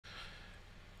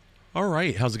All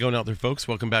right, how's it going out there, folks?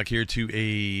 Welcome back here to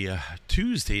a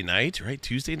Tuesday night, right?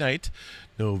 Tuesday night,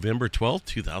 November 12th,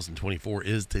 2024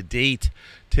 is the date,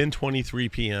 10:23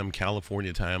 p.m.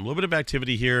 California time. A little bit of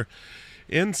activity here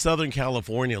in Southern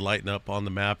California lighting up on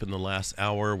the map in the last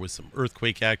hour with some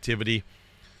earthquake activity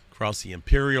across the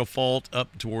Imperial Fault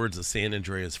up towards the San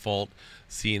Andreas Fault,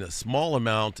 seeing a small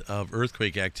amount of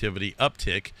earthquake activity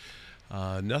uptick.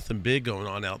 Nothing big going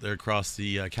on out there across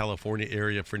the California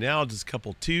area for now. Just a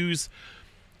couple twos.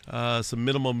 Some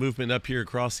minimal movement up here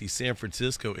across the San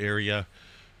Francisco area.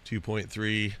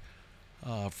 2.3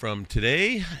 from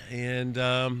today. And,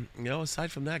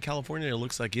 aside from that, California, it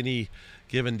looks like any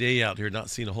given day out here, not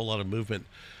seeing a whole lot of movement.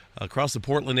 Across the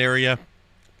Portland area, a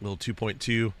little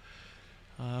 2.2.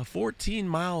 14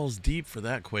 miles deep for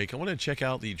that quake. I want to check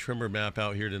out the tremor map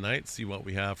out here tonight, see what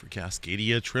we have for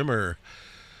Cascadia tremor.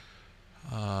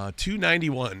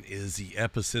 291 is the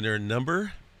epicenter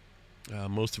number.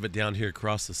 Most of it down here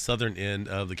across the southern end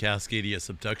of the Cascadia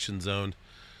subduction zone.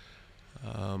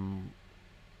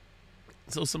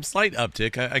 So some slight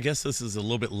uptick. I guess this is a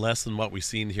little bit less than what we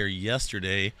seen here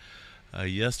yesterday.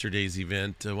 Yesterday's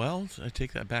event, I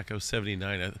take that back. I was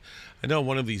 79. I know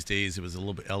one of these days it was a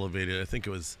little bit elevated. I think it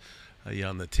was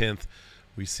on the 10th.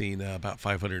 We've seen about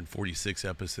 546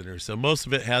 epicenters. So most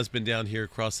of it has been down here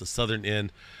across the southern end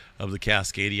of the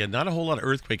Cascadia. Not a whole lot of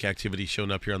earthquake activity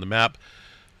shown up here on the map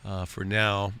for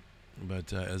now.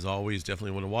 But as always,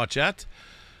 definitely want to watch that.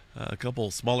 A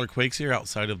couple smaller quakes here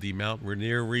outside of the Mount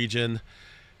Rainier region.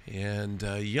 And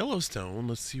Yellowstone,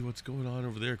 let's see what's going on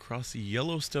over there across the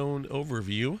Yellowstone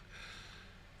overview.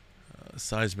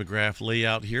 Seismograph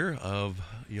layout here of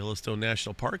Yellowstone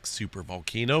National Park, super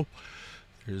volcano.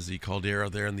 There's the caldera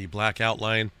there in the black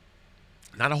outline.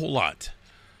 Not a whole lot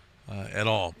at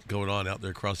all going on out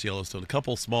there across Yellowstone. A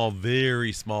couple small,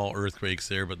 very small earthquakes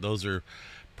there, but those are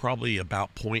probably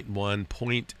about 0.1,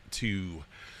 0.2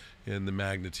 in the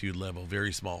magnitude level.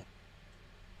 Very small.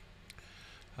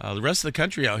 The rest of the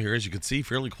country out here, as you can see,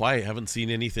 fairly quiet. Haven't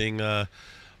seen anything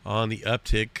on the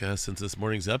uptick since this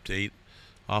morning's update.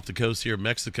 Off the coast here of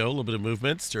Mexico, a little bit of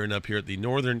movement stirring up here at the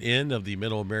northern end of the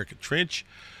Middle American Trench.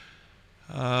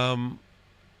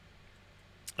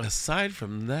 Aside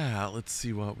from that, let's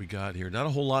see what we got here. Not a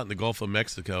whole lot in the Gulf of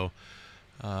Mexico.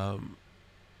 I'm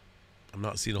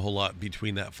not seeing a whole lot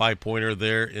between that 5-pointer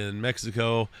there in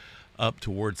Mexico up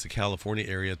towards the California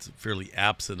area. It's fairly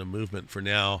absent of movement for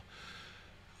now.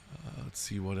 Let's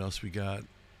see what else we got. A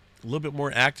little bit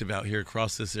more active out here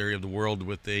across this area of the world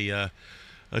with a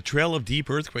trail of deep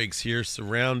earthquakes here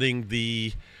surrounding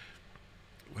the,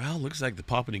 looks like the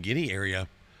Papua New Guinea area.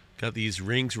 Got these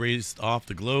rings raised off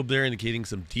the globe there indicating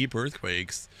some deep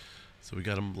earthquakes. So we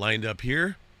got them lined up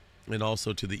here and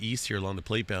also to the east here along the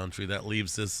plate boundary. That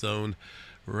leaves this zone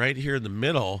right here in the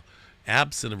middle,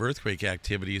 absent of earthquake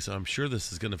activity. So I'm sure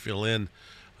this is going to fill in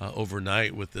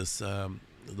overnight with this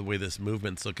the way this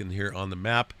movement's looking here on the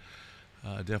map.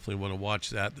 Definitely want to watch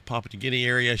that. The Papua New Guinea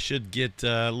area should get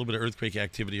a little bit of earthquake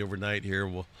activity overnight here.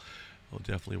 We'll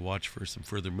definitely watch for some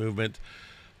further movement.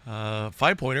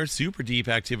 5-pointer, super deep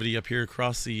activity up here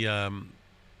across the go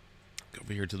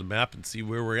over here to the map and see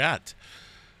where we're at.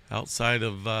 Outside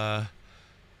of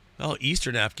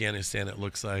eastern Afghanistan, it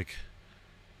looks like.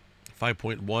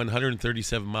 5.1,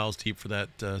 137 miles deep for that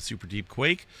super deep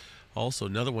quake. Also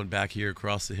another one back here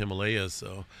across the Himalayas.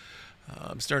 So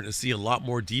I'm starting to see a lot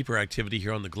more deeper activity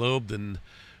here on the globe than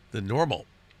normal.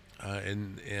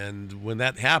 And when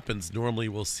that happens, normally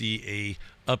we'll see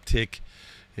a uptick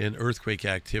in earthquake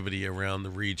activity around the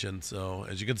region. So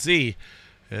as you can see,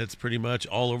 it's pretty much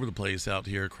all over the place out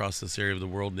here across this area of the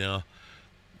world now.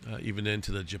 Even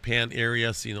into the Japan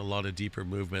area, seeing a lot of deeper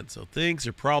movement. So things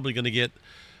are probably going to get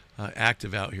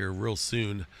active out here real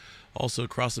soon. Also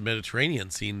across the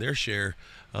Mediterranean, seeing their share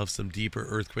of some deeper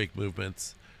earthquake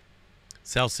movements.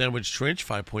 South Sandwich Trench,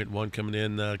 5.1 coming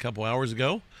in a couple hours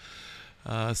ago.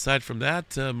 Aside from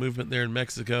that, movement there in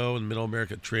Mexico and Middle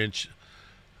America Trench.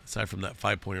 Aside from that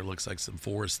 5-pointer, looks like some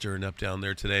forest stirring up down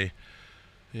there today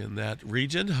in that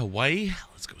region. Hawaii,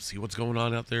 let's go see what's going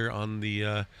on out there on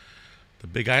the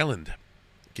Big Island.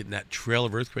 Getting that trail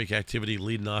of earthquake activity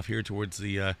leading off here towards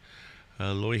the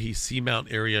Loihi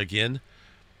Seamount area again.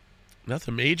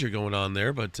 Nothing major going on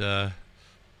there, but I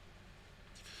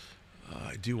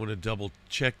do want to double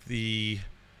check the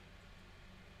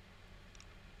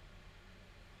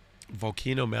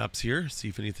volcano maps here, see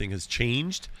if anything has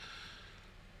changed.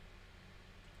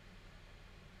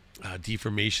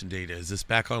 Deformation data, is this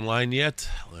back online yet?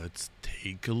 Let's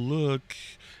take a look.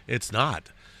 It's not.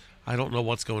 I don't know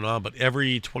what's going on, but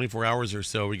every 24 hours or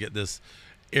so we get this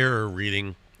error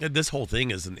reading And this whole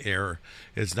thing is an error.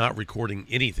 It's not recording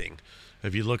anything.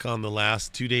 If you look on the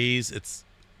last 2 days, it's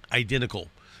identical.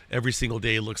 Every single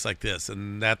day looks like this,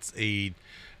 and that's a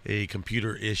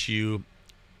computer issue.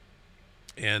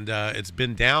 And it's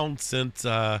been down since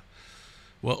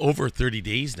over 30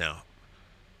 days now,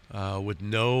 with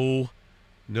no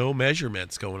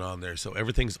measurements going on there. So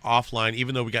everything's offline.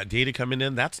 Even though we got data coming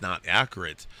in, that's not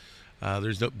accurate.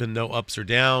 There's been no ups or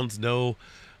downs. No,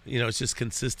 it's just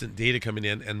consistent data coming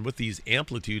in. And with these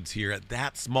amplitudes here at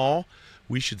that small,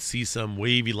 we should see some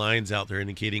wavy lines out there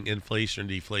indicating inflation or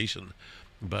deflation.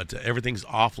 But everything's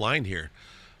offline here.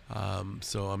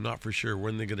 So I'm not for sure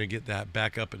when they're going to get that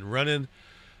back up and running,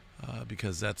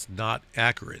 because that's not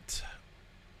accurate.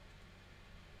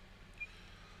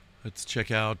 Let's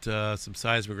check out some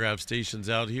seismograph stations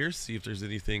out here, see if there's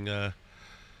anything. Well,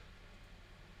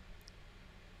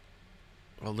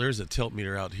 there's a tilt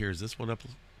meter out here. Is this one up?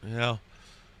 Yeah,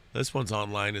 this one's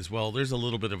online as well. There's a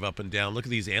little bit of up and down. Look at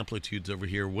these amplitudes over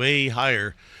here, way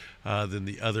higher than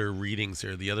the other readings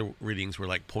here. The other readings were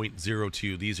like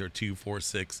 0.02. These are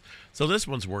 246. So this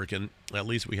one's working. At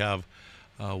least we have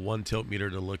one tilt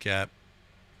meter to look at.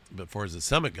 But as far as the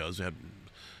summit goes, we have,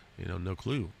 no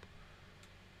clue.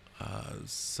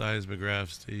 Seismograph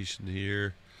station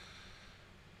here.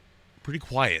 Pretty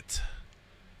quiet.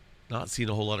 Not seeing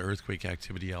a whole lot of earthquake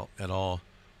activity out at all.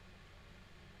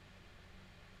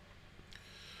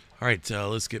 All right,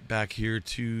 let's get back here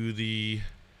to the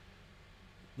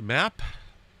map.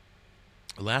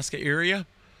 Alaska area.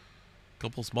 A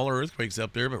couple smaller earthquakes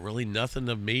up there, but really nothing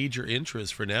of major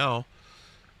interest for now.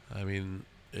 I mean,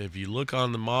 if you look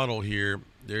on the model here,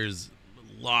 there's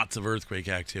lots of earthquake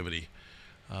activity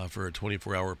for a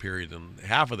 24-hour period, and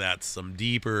half of that's some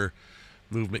deeper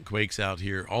movement quakes out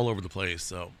here all over the place.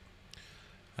 So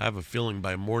I have a feeling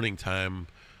by morning time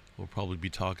we'll probably be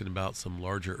talking about some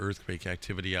larger earthquake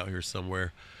activity out here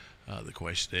somewhere. The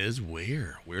question is,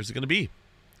 where's it going to be?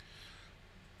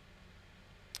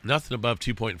 Nothing above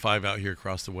 2.5 out here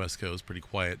across the west coast. Pretty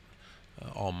quiet.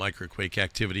 All microquake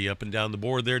activity up and down the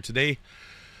board there today.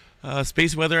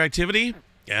 Space weather activity,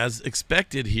 as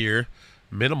expected here,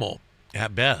 minimal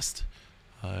at best.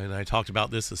 And I talked about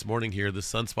this morning here. The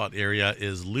sunspot area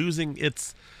is losing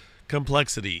its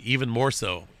complexity, even more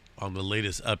so on the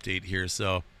latest update here.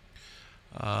 So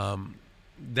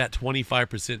that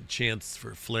 25% chance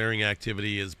for flaring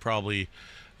activity is probably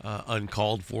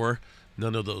uncalled for.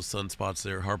 None of those sunspots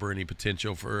there harbor any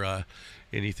potential for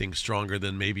anything stronger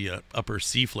than maybe a upper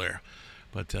C flare.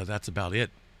 But that's about it.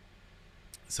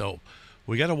 So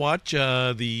we got to watch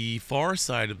the far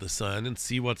side of the sun and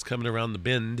see what's coming around the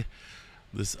bend.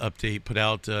 This update put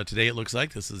out today, it looks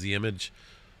like. This is the image,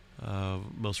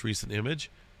 most recent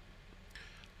image.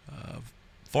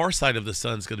 Far side of the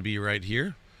sun is going to be right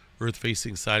here.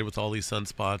 Earth-facing side with all these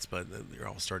sunspots, but they're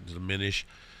all starting to diminish.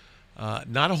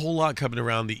 Not a whole lot coming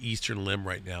around the eastern limb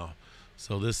right now.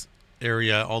 So this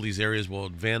area, all these areas will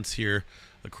advance here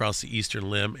across the eastern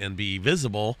limb and be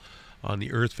visible on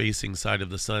the earth-facing side of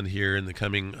the sun here in the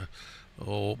coming, I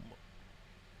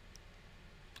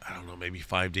don't know, maybe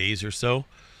 5 days or so.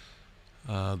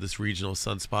 This regional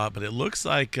sunspot, but it looks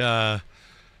like I'm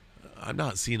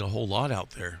not seeing a whole lot out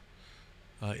there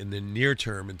in the near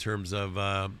term in terms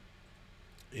of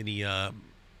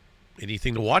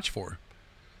anything to watch for.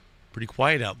 Pretty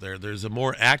quiet out there. There's a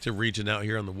more active region out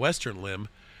here on the western limb.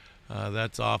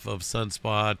 That's off of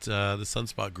sunspot, the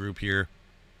sunspot group here.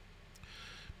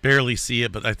 Barely see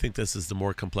it, but I think this is the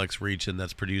more complex region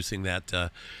that's producing that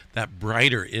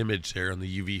brighter image there on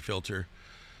the UV filter.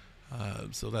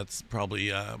 So that's probably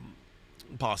a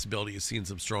possibility of seeing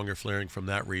some stronger flaring from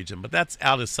that region. But that's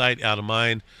out of sight, out of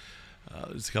mind.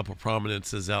 There's a couple of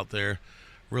prominences out there.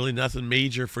 Really nothing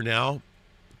major for now.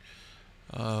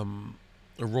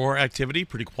 Aurora activity,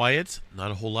 pretty quiet.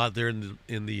 Not a whole lot there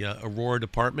in the Aurora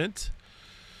department.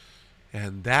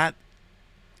 And that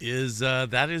is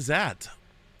that.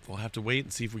 We'll have to wait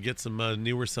and see if we get some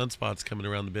newer sunspots coming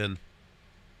around the bend.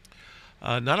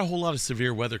 Not a whole lot of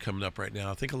severe weather coming up right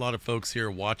now. I think a lot of folks here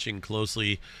are watching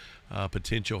closely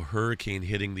potential hurricane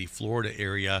hitting the Florida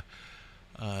area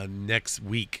next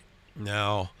week.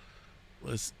 Now,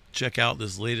 let's check out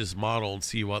this latest model and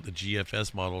see what the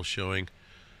GFS model is showing.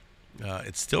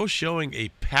 It's still showing a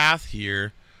path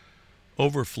here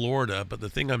over Florida, but the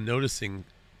thing I'm noticing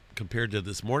compared to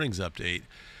this morning's update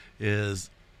is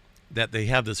that they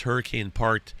have this hurricane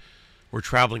parked. We're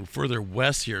traveling further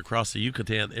west here across the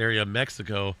Yucatan area of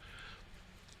Mexico,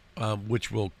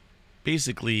 which will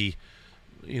basically,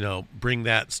 bring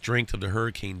that strength of the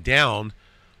hurricane down,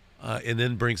 and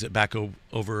then brings it back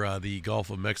over the Gulf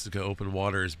of Mexico open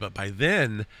waters. But by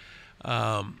then,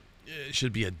 it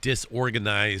should be a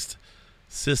disorganized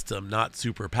system, not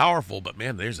super powerful, but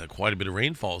man, there's quite a bit of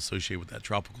rainfall associated with that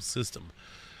tropical system.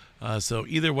 So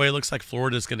either way, it looks like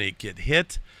Florida's going to get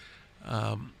hit.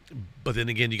 But then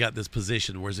again, you got this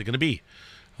position. Where's it going to be?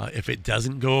 If it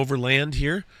doesn't go over land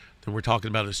here, then we're talking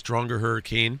about a stronger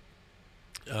hurricane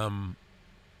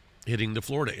hitting the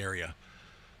Florida area.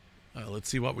 Let's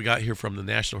see what we got here from the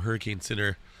National Hurricane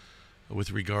Center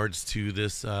with regards to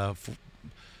this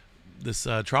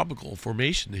tropical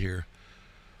formation here.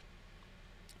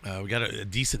 We got a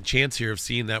decent chance here of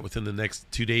seeing that within the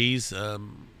next 2 days,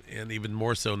 and even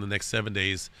more so in the next 7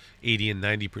 days, 80 and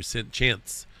 90%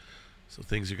 chance. So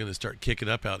things are going to start kicking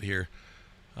up out here.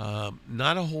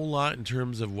 Not a whole lot in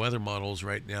terms of weather models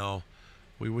right now.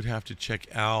 We would have to check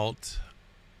out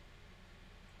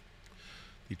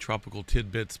the Tropical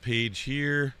Tidbits page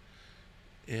here,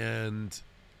 and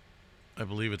I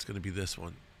believe it's going to be this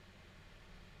one.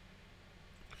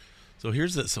 So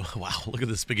here's this. So, wow, look at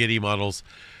the spaghetti models.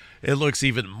 It looks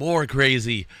even more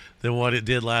crazy than what it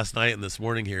did last night and this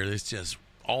morning here. It's just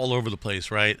all over the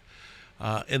place, right?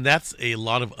 And that's a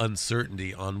lot of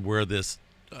uncertainty on where this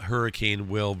hurricane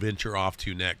will venture off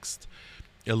to next.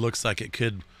 It looks like it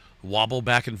could wobble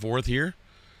back and forth here,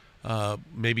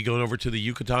 maybe going over to the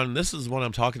Yucatan. And this is what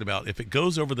I'm talking about. If it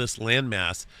goes over this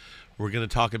landmass, we're going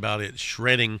to talk about it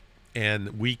shredding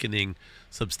and weakening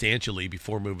substantially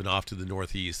before moving off to the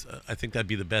northeast. I think that'd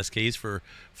be the best case for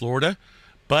Florida.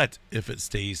 But if it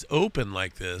stays open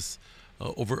like this,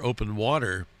 over open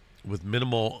water with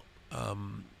minimal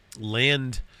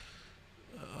land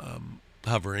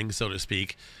hovering, so to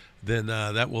speak, then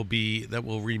that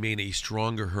will remain a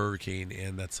stronger hurricane,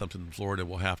 and that's something Florida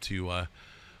will have to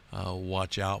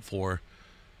watch out for.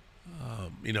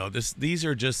 These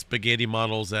are just spaghetti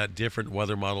models that different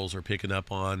weather models are picking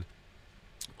up on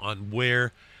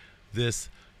where this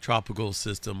tropical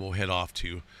system will head off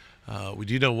to. We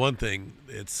do know one thing: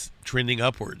 it's trending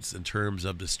upwards in terms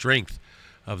of the strength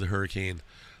of the hurricane.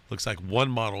 Looks like one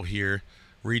model here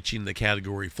reaching the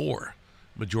Category 4.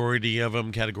 Majority of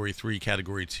them Category 3,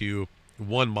 Category 2.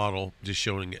 One model just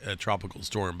showing a tropical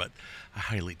storm, but I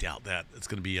highly doubt that. It's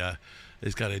going to be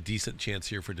it's got a decent chance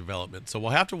here for development. So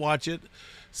we'll have to watch it,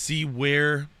 see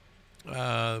where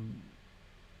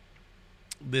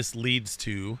this leads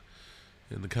to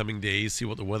in the coming days, see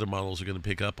what the weather models are going to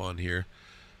pick up on here.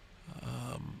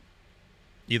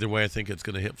 Either way, I think it's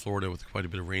going to hit Florida with quite a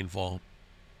bit of rainfall.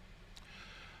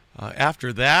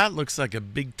 After that, looks like a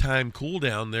big-time cool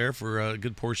down there for a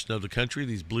good portion of the country.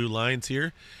 These blue lines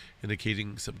here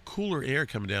indicating some cooler air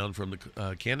coming down from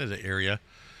the Canada area.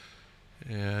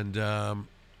 And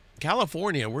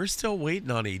California, we're still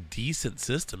waiting on a decent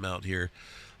system out here.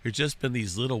 There's just been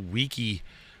these little wimpy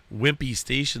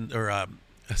station or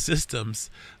systems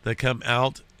that come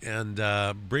out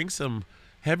and bring some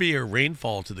heavier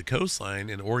rainfall to the coastline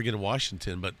in Oregon and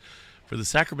Washington. But for the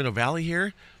Sacramento Valley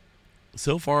here,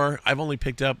 so far I've only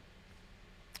picked up,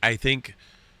 I think,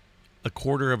 a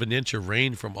quarter of an inch of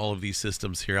rain from all of these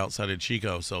systems here outside of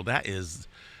Chico. So that is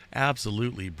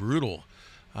absolutely brutal.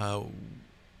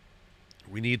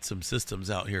 We need some systems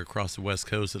out here across the West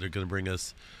Coast that are going to bring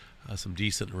us some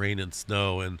decent rain and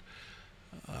snow. And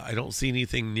I don't see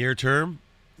anything near term.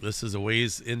 This is a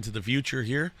ways into the future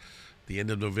here, the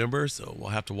end of November. So we'll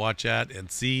have to watch that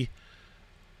and see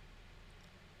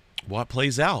what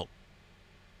plays out.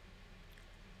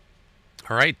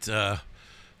 All right.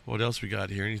 What else we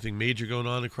got here? Anything major going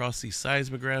on across these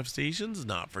seismograph stations?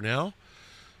 Not for now.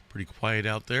 Pretty quiet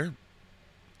out there.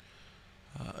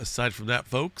 Aside from that,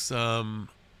 folks,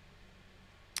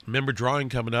 member drawing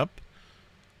coming up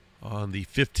on the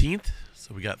 15th.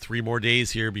 So we got 3 more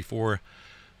days here before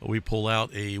we pull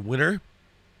out a winner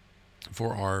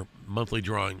for our monthly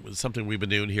drawing. It's something we've been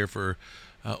doing here for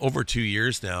over 2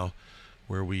 years now,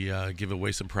 where we give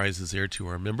away some prizes there to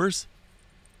our members.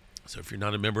 So if you're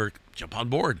not a member, jump on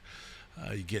board.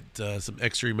 You get some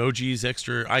extra emojis,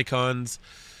 extra icons,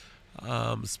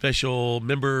 special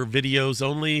member videos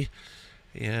only,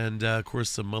 and of course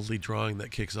some monthly drawing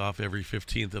that kicks off every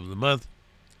 15th of the month.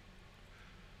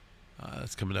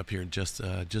 It's coming up here in just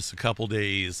a couple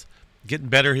days. Getting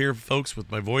better here, folks,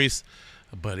 with my voice,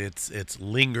 but it's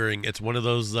lingering. It's one of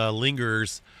those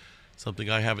lingerers, something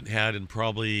I haven't had in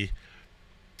probably,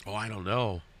 I don't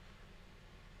know,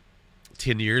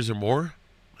 10 years or more,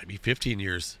 maybe 15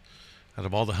 years. Out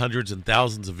of all the hundreds and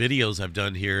thousands of videos I've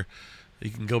done here, you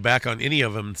can go back on any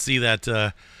of them and see that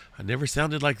I never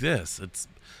sounded like this.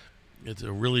 It's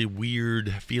a really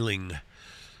weird feeling.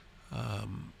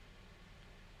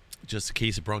 Just a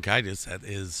case of bronchitis. That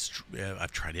is,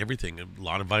 I've tried everything. A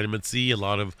lot of vitamin C, a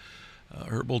lot of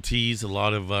herbal teas. A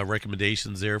lot of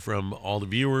recommendations there from all the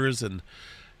viewers and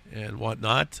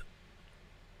whatnot,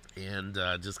 and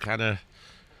just kind of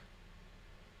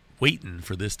waiting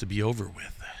for this to be over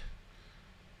with,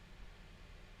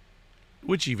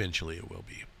 which eventually it will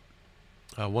be.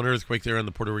 One earthquake there on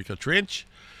the Puerto Rico Trench,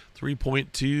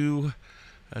 3.2.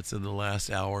 That's in the last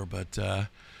hour, but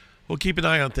we'll keep an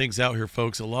eye on things out here,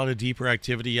 folks. A lot of deeper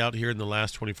activity out here in the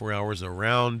last 24 hours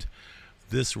around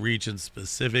this region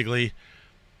specifically.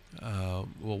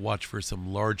 We'll watch for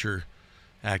some larger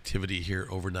activity here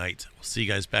overnight. We'll see you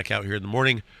guys back out here in the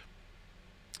morning.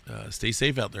 Stay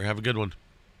safe out there. Have a good one.